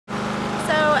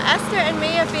Esther and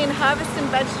me have been harvesting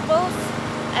vegetables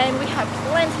and we have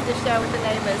plenty to share with the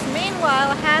neighbors.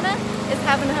 Meanwhile, Hannah is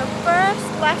having her first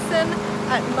lesson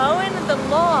at mowing the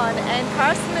lawn, and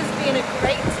Carson is being a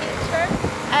great teacher,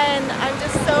 and I'm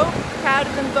just so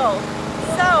proud of them both.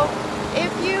 So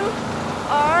if you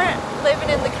are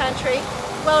living in the country,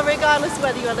 well, regardless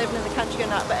whether you're living in the country or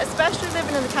not, but especially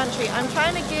living in the country, I'm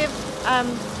trying to give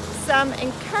some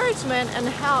encouragement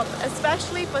and help,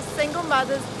 especially for single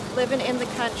mothers living in the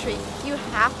country. You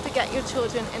have to get your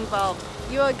children involved.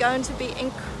 You are going to be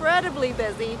incredibly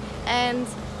busy, and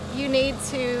you need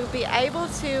to be able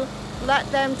to let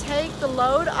them take the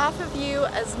load off of you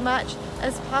as much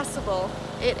as possible.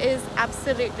 It is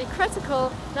absolutely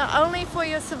critical, not only for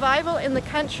your survival in the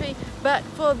country, but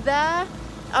for their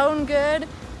own good,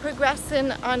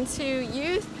 progressing onto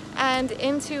youth and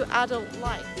into adult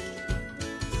life.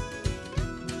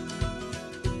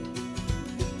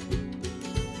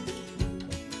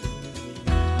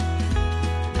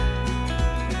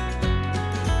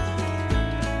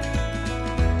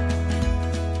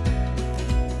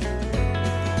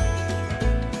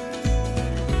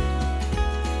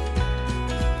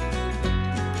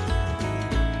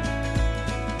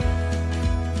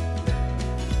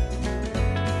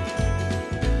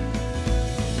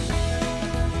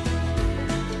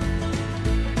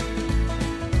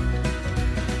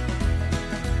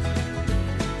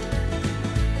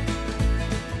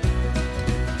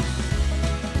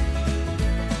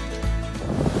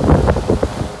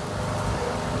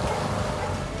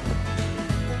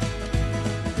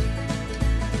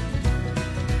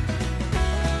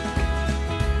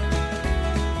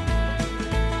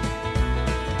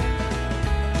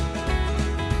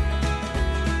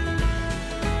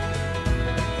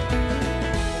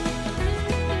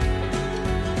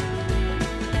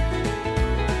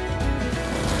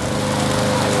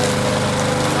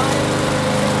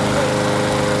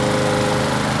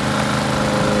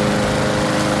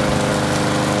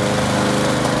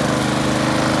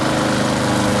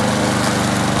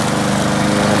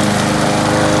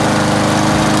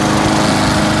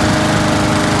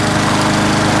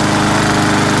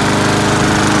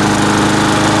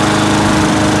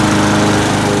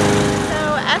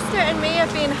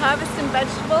 Harvesting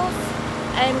vegetables,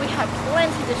 and we have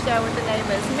plenty to share with the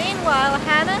neighbors. Meanwhile,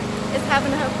 Hannah is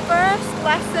having her first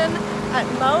lesson at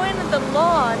mowing the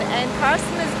lawn, and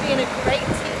Carson is being a great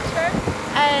teacher,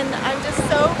 and I'm just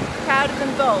so proud of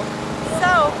them both.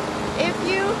 So if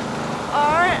you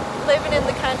are living in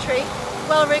the country,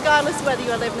 well, regardless whether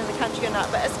you're living in the country or not,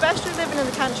 but especially living in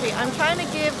the country, I'm trying to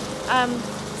give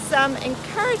some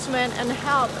encouragement and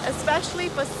help, especially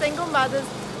for single mothers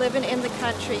living in the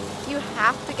country. You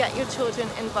have to get your children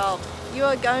involved. You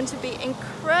are going to be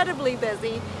incredibly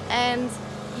busy, and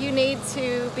you need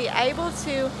to be able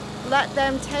to let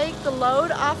them take the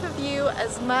load off of you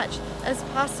as much as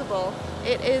possible.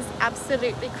 It is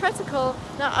absolutely critical,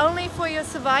 not only for your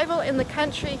survival in the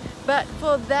country, but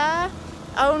for their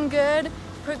own good,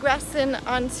 progressing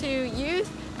onto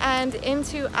youth and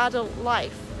into adult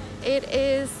life. It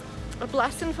is a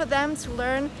blessing for them to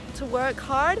learn to work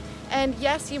hard, and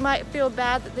yes, you might feel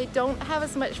bad that they don't have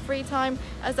as much free time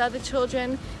as other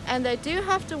children, and they do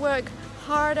have to work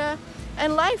harder,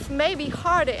 and life may be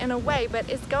harder in a way, but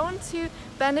it's going to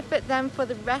benefit them for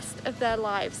the rest of their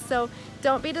lives. So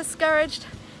don't be discouraged,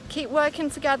 keep working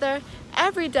together.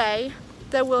 Every day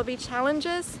there will be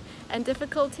challenges and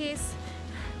difficulties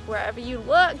wherever you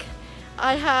look.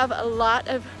 I have a lot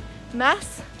of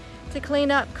mess to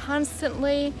clean up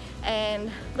constantly,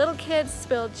 and little kids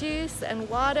spill juice and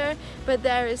water, but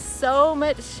there is so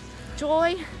much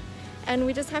joy, and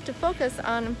we just have to focus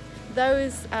on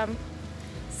those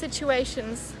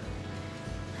situations.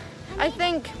 I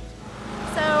think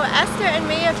so. Esther and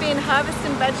me have been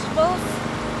harvesting vegetables,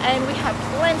 and we have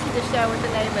plenty to share with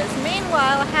the neighbors.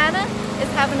 Meanwhile, Hannah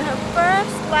is having her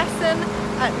first lesson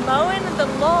at mowing the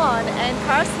lawn, and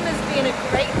Carson is being a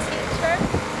great teacher,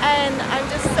 and I'm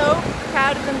just so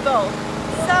proud of them both.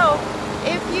 So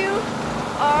if you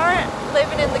are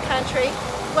living in the country,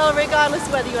 well, regardless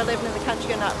whether you're living in the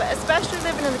country or not, but especially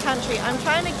living in the country, I'm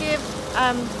trying to give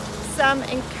some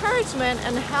encouragement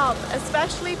and help,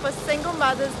 especially for single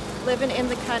mothers living in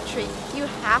the country. You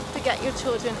have to get your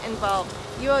children involved.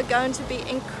 You are going to be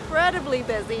incredibly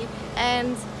busy,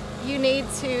 and you need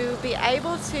to be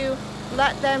able to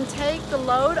let them take the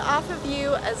load off of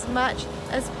you as much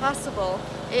as possible.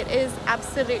 It is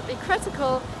absolutely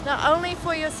critical, not only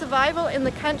for your survival in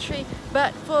the country,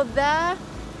 but for their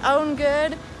own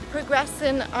good,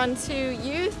 progressing onto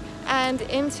youth and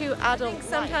into adult life.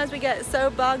 Sometimes we get so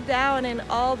bogged down in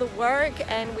all the work,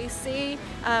 and we see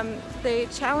the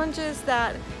challenges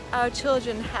that our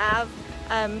children have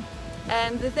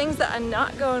and the things that are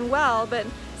not going well, but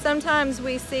sometimes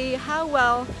we see how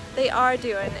well they are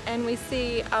doing, and we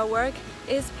see our work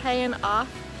is paying off,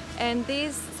 and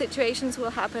these situations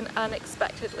will happen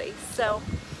unexpectedly. So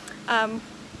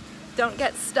don't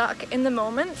get stuck in the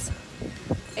moment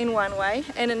in one way.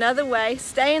 In another way,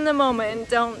 stay in the moment.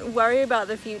 Don't worry about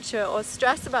the future or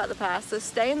stress about the past. So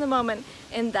stay in the moment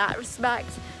in that respect,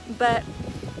 but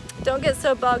don't get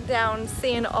so bogged down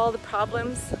seeing all the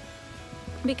problems,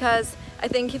 because I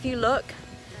think if you look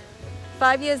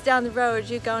 5 years down the road,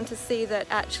 you're going to see that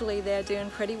actually they're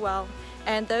doing pretty well.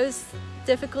 And those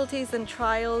difficulties and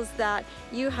trials that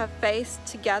you have faced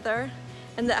together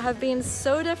and that have been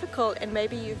so difficult, and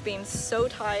maybe you've been so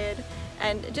tired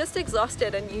and just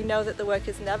exhausted, and you know that the work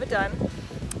is never done,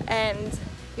 and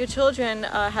your children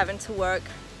are having to work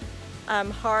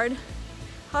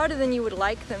harder than you would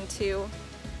like them to.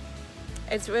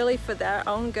 It's really for their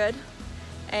own good,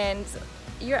 and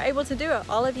you're able to do it,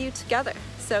 all of you together.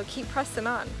 So keep pressing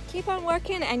on. Keep on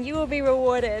working and you will be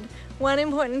rewarded. One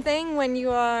important thing when you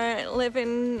are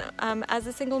living as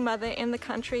a single mother in the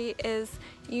country is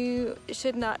you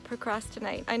should not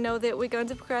procrastinate. I know that we're going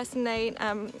to procrastinate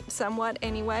somewhat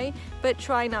anyway, but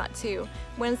try not to.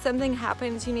 When something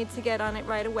happens, you need to get on it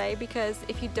right away, because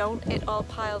if you don't, it all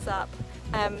piles up.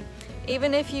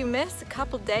 Even if you miss a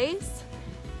couple days,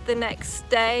 the next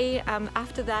day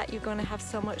after that, you're going to have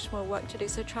so much more work to do.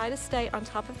 So try to stay on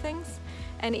top of things.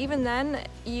 And even then,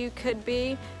 you could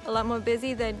be a lot more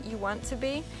busy than you want to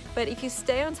be. But if you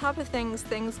stay on top of things,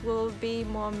 things will be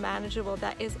more manageable.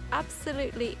 That is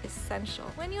absolutely essential.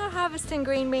 When you're harvesting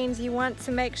green beans, you want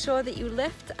to make sure that you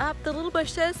lift up the little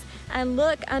bushes and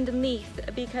look underneath,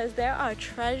 because there are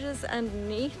treasures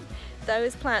underneath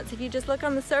those plants. If you just look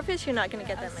on the surface, you're not going to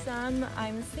get them. Some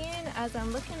I'm seeing as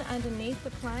I'm looking underneath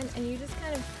the plant, and you just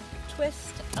kind of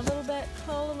twist a little bit,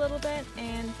 pull a little bit,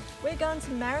 and we're going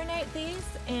to marinate these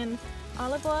in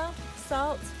olive oil,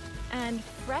 salt, and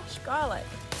fresh garlic.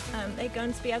 They're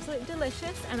going to be absolutely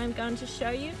delicious, and I'm going to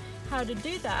show you how to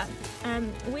do that.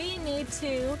 We need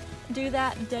to do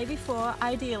that day before,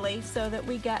 ideally, so that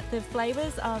we get the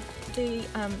flavors of the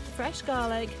fresh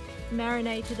garlic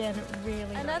marinated in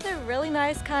really nice. Another really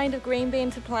nice kind of green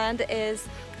bean to plant is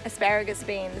asparagus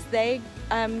beans. They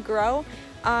grow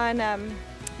on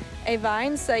a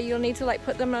vine, so you'll need to like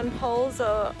put them on poles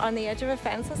or on the edge of a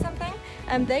fence or something.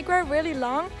 They grow really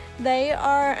long. They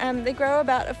grow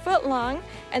about a foot long,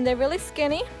 and they're really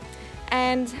skinny,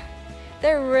 and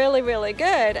they're really, really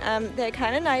good. They're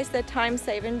kind of nice. They're time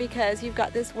saving, because you've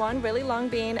got this one really long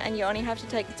bean and you only have to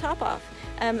take the top off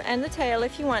and the tail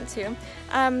if you want to.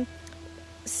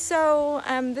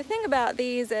 The thing about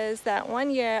these is that one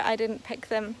year I didn't pick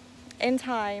them in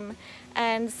time,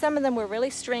 and some of them were really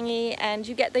stringy, and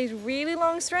you get these really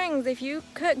long strings. If you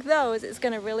cook those, it's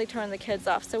going to really turn the kids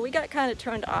off. So we got kind of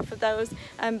turned off of those,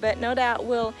 but no doubt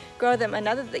we'll grow them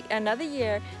another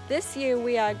year. This year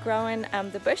we are growing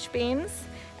the bush beans,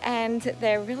 and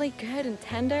they're really good and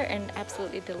tender and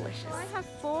absolutely delicious. I have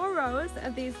 4 rows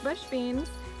of these bush beans,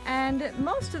 and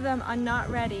most of them are not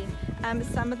ready.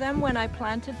 Some of them, when I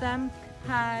planted them,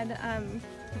 had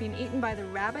been eaten by the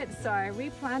rabbits, so I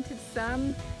replanted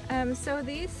some. So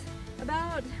these,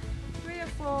 about 3 or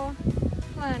 4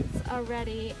 plants are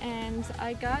ready, and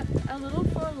I got a little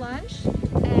for lunch,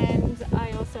 and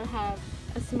I also have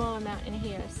a small amount in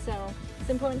here. So it's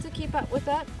important to keep up with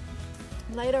that.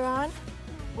 Later on,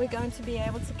 we're going to be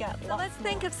able to get lots more. Let's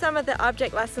think of some of the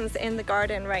object lessons in the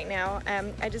garden right now.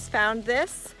 I just found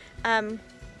this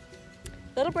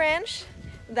little branch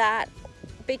that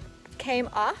came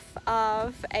off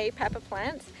of a pepper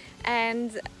plant,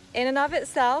 and in and of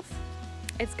itself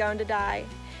it's going to die.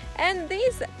 And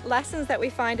these lessons that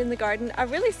we find in the garden are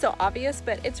really so obvious,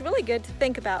 but it's really good to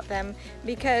think about them,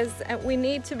 because we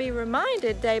need to be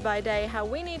reminded day by day how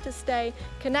we need to stay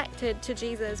connected to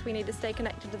Jesus. We need to stay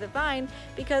connected to the vine,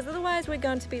 because otherwise we're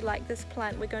going to be like this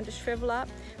plant. We're going to shrivel up,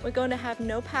 we're going to have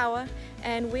no power,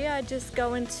 and we are just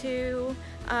going to,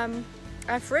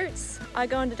 our fruits are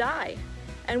going to die.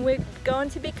 And we're going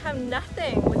to become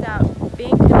nothing without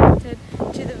being connected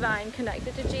to the vine,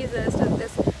 connected to Jesus. So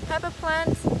this pepper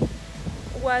plant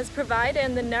was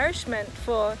providing the nourishment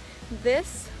for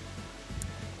this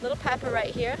little pepper right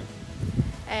here.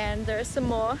 And there's some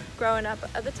more growing up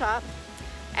at the top.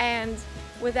 And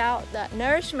without that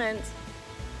nourishment,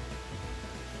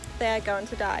 they're going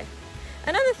to die.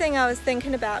 Another thing I was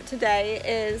thinking about today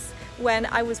is when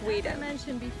I was weeding. As I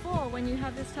mentioned before, when you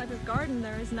have this type of garden,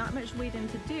 there is not much weeding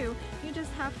to do. You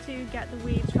just have to get the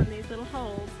weeds from these little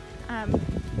holes.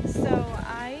 So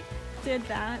I did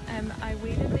that. I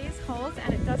weeded these holes,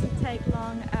 and it doesn't take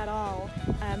long at all.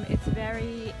 It's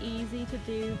very easy to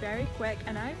do, very quick,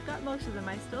 and I've got most of them.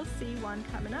 I still see one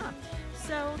coming up.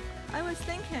 So I was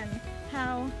thinking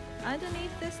how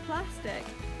underneath this plastic,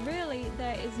 really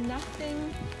there is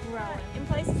nothing growing. In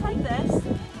places like this,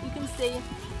 you can see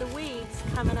the weeds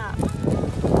coming up.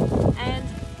 And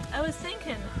I was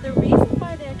thinking the reason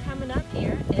why they're coming up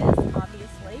here is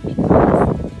obviously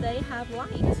because they have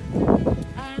light.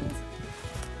 And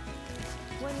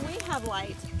when we have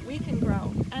light, we can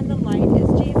grow, and the light is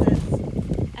Jesus.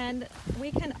 And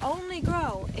we can only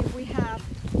grow if we have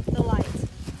the light.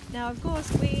 Now, of course,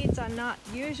 weeds are not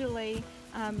usually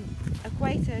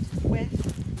equated with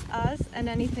us and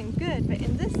anything good, but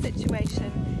in this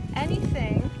situation,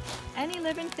 any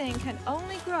living thing can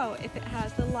only grow if it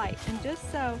has the light. And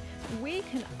just so, we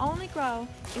can only grow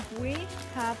if we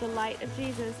have the light of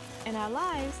Jesus in our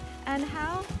lives. And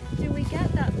how do we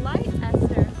get that light,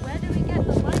 Esther? Where do we get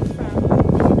the light from?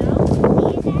 Do you know?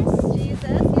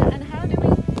 Jesus. Yeah. And how do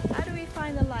we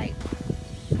find the light?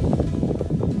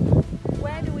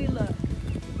 Where do we look?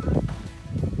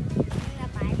 In the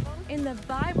Bible. In the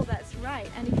Bible, that's right.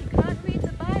 And if you can't read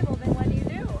the Bible, then what do you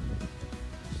do?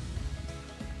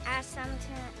 Ask someone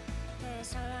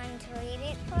to read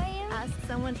it for you. Ask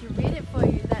someone to read it for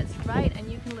you, that's right.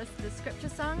 And you can listen to scripture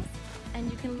songs,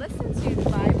 and you can listen to the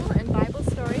Bible and Bible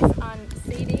stories on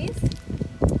CDs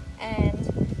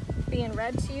and being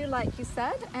read to you like you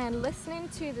said, and listening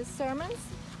to the sermons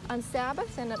on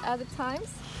Sabbath and at other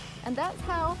times. And that's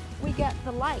how we get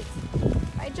the light.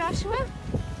 Right, Joshua?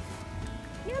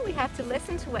 Yeah, we have to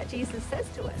listen to what Jesus says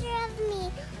to us. Of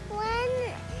me,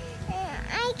 when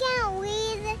I can't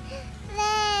read,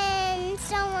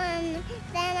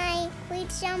 then I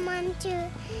read someone to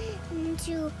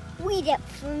read it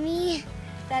for me.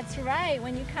 That's right.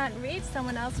 When you can't read,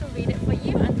 someone else will read it for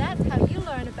you, and that's how you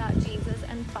learn about Jesus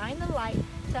and find the light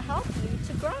to help you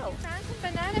to grow. Found some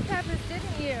banana peppers,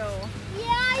 didn't you?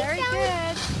 Yeah, Very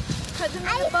good. Put them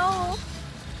in the bowl.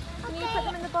 Can you Okay. put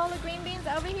them in the bowl of green beans?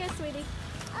 Over here, sweetie.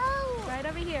 Oh, Right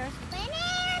over here.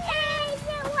 bananas!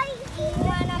 You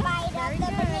wanna bite Very of the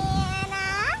good.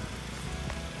 banana?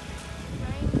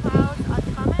 Rain clouds are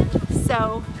coming.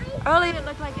 So earlier it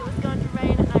looked like it was going to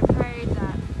rain, and I prayed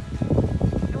that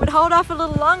it would hold off a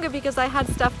little longer because I had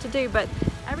stuff to do, but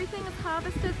everything is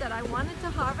harvested that I wanted to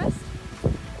harvest.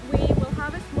 We will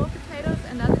harvest more potatoes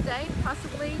another day,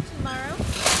 possibly tomorrow.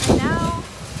 And now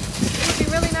it would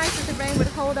be really nice if the rain would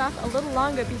hold off a little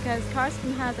longer because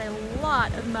Karsten has a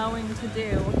lot of mowing to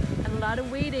do and a lot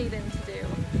of weed eating to do.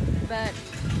 But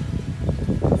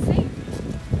see?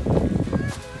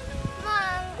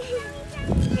 Mom.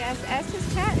 Yes,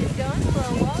 Esther's cat is going for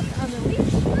a walk on the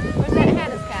leash. Where's that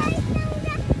Hannah's cat?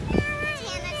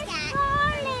 Hannah's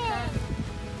cat.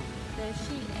 There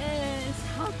she is.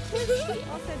 How cute is she?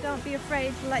 Also, don't be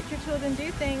afraid to let your children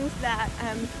do things that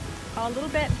are a little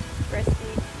bit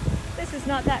risky. This is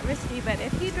not that risky, but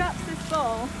if he drops this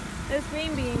bowl, those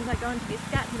green beans are going to be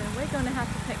scattered, and we're going to have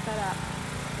to pick that up.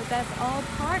 But that's all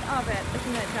part of it,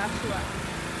 isn't it, Joshua?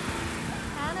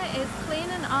 Hannah is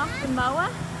cleaning off the mower.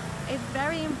 It's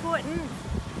very important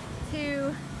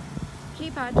to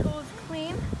keep our tools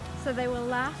clean so they will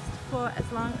last for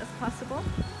as long as possible.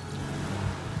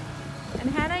 And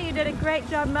Hannah, you did a great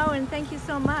job mowing. Thank you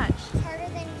so much. It's harder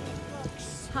than it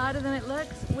looks. Harder than it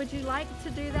looks. Would you like to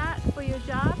do that for your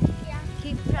job? Yeah.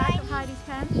 Keep track of Heidi's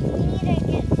pen? We need to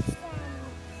get some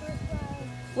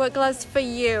Work gloves for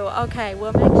you. Okay,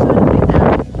 we'll make sure to do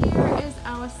that. Here is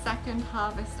our second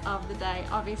harvest of the day.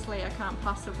 Obviously, I can't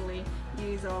possibly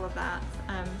use all of that.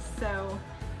 So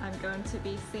I'm going to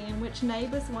be seeing which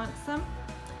neighbors want some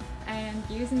and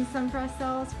using some for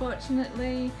ourselves.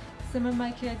 Fortunately, some of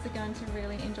my kids are going to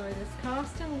really enjoy this.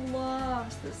 Karsten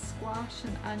loves the squash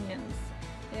and onions.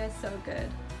 They're so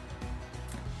good.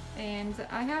 And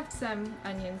I have some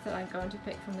onions that I'm going to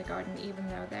pick from the garden, even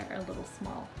though they're a little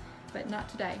small. But not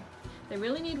today. They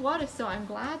really need water, so I'm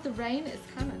glad the rain is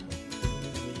coming.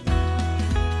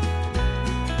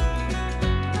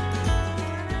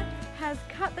 Hannah has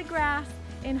cut the grass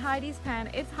in Heidi's pen.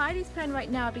 It's Heidi's pen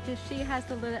right now because she has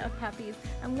the litter of puppies.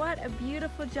 And what a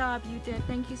beautiful job you did.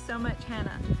 Thank you so much,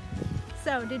 Hannah.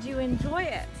 So, did you enjoy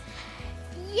it?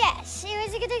 Yes, it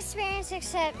was a good experience,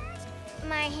 except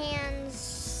my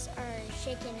hands are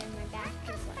shaking and my back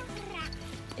is like...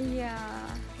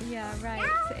 Yeah, right.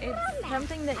 It's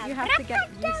something that you have to get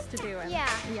used to doing.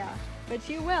 Yeah. But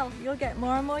you will. You'll get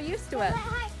more and more used to it.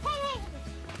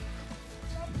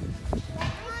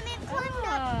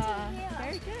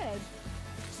 Very good.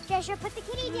 Joshua, put the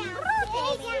kitty down. Put the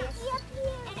kitty down.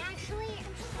 And actually,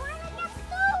 I'm trying to get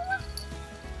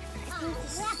through.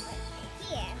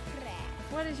 Here.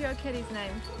 What is your kitty's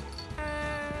name? I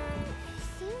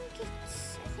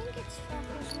think it's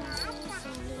Fluffers.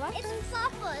 It's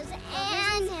Fluffers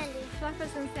and Sandy.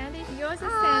 Fluffers and Sandy. Yours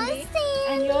is Sandy,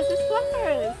 and yours is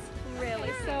Fluffers.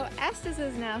 Really? So Esther's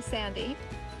is now Sandy,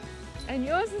 and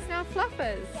yours is now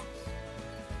Fluffers. Yeah.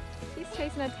 She's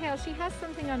chasing her tail. She has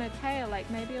something on her tail, like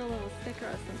maybe a little sticker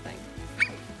or something.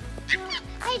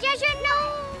 Hey, Joshua,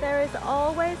 no! There is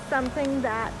always something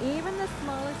that even the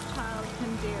smallest child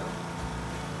can do.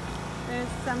 There's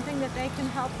something that they can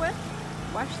help with.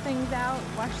 Wash things out,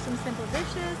 wash some simple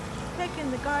dishes, pick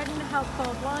in the garden, help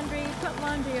fold laundry, put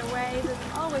laundry away. There's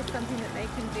always something that they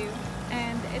can do.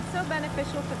 And it's so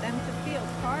beneficial for them to feel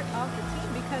part of the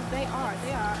team because they are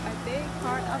a big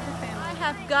part of the family. I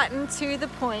have gotten to the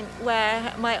point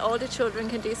where my older children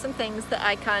can do some things that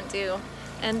I can't do.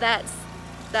 And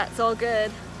that's all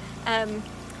good.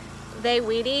 They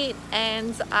weed eat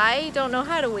and I don't know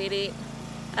how to weed eat.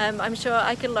 I'm sure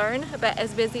I could learn, but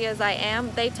as busy as I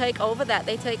am, they take over that.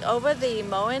 They take over the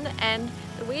mowing and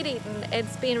the weed eating.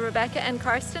 It's been Rebecca and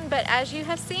Karsten, but as you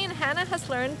have seen, Hannah has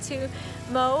learned to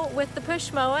mow with the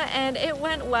push mower and it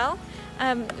went well,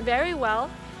 very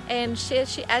well. And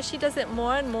as she does it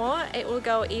more and more, it will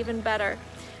go even better.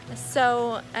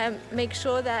 So make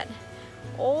sure that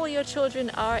all your children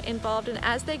are involved, and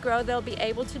as they grow, they'll be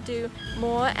able to do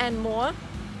more and more.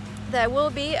 There will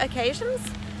be occasions,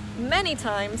 many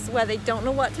times, where they don't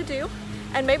know what to do,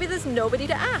 and maybe there's nobody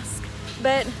to ask.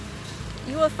 But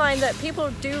you will find that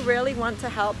people do really want to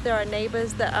help. There are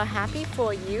neighbors that are happy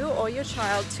for you or your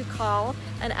child to call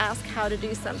and ask how to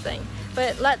do something.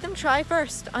 But let them try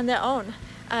first on their own.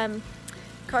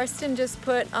 Karsten just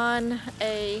put on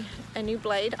a new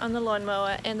blade on the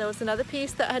lawnmower, and there was another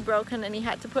piece that had broken and he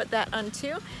had to put that on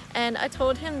too. And I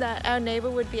told him that our neighbor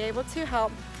would be able to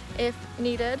help if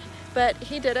needed, but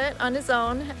he did it on his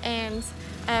own, and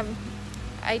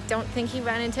I don't think he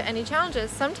ran into any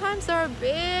challenges. Sometimes there are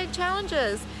big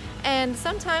challenges, and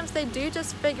sometimes they do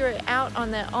just figure it out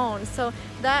on their own. So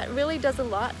that really does a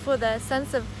lot for their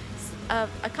sense of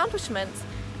accomplishment,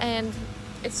 and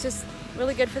it's just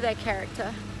really good for their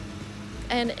character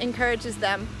and encourages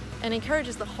them and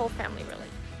encourages the whole family, really.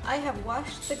 I have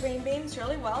washed the green beans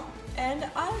really well, and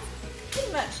I've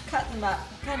pretty much cut them up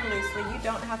kind of loosely. You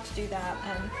don't have to do that,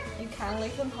 and you can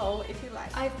leave them whole if you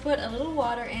like. I've put a little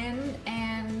water in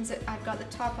and I've got the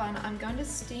top on. I'm going to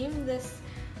steam this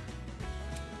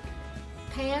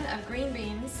pan of green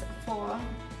beans for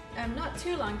not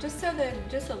too long, just so they're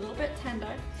just a little bit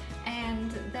tender.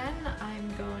 And then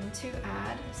I'm going to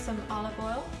add some olive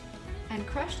oil and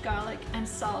crushed garlic and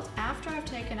salt after I've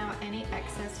taken out any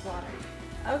excess water.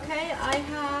 Okay, I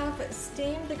have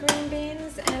steamed the green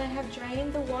beans and I have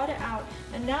drained the water out.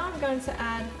 And now I'm going to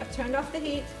add, I've turned off the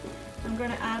heat, I'm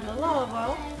going to add a little olive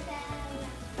oil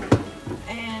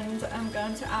and I'm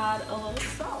going to add a little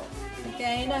salt.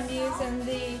 Again, I'm using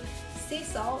the sea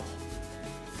salt.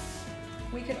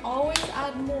 We could always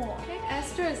add more. Okay,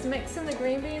 Esther is mixing the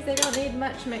green beans. They don't need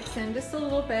much mixing, just a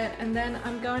little bit. And then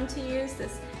I'm going to use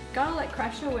this garlic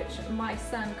crusher, which my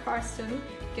son Karsten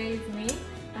gave me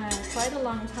quite a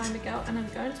long time ago. And I'm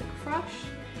going to crush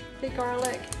the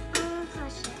garlic.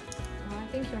 Crush it. Oh, I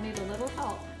think you'll need a little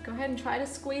help. Go ahead and try to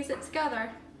squeeze it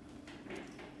together.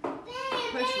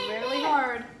 Push really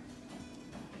hard.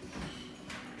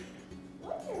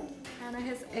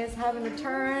 Hannah is having to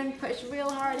turn. Push real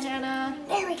hard, Hannah.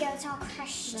 There we go, it's all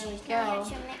crushed. There we go.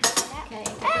 Okay,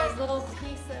 take those little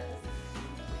pieces.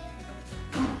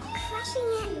 Crushing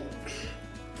it.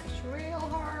 Push real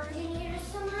hard. Do you need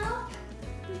some help?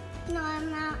 No,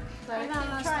 I'm not. Let her I've keep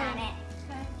almost trying. got it.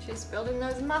 Okay. She's building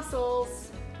those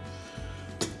muscles.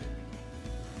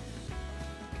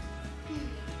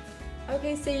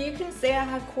 Okay, so you can see I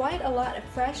have quite a lot of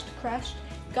fresh crushed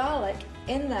garlic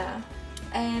in there.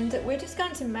 And we're just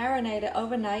going to marinate it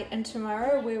overnight, and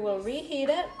tomorrow we will reheat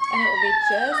it and it will be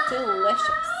just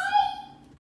delicious.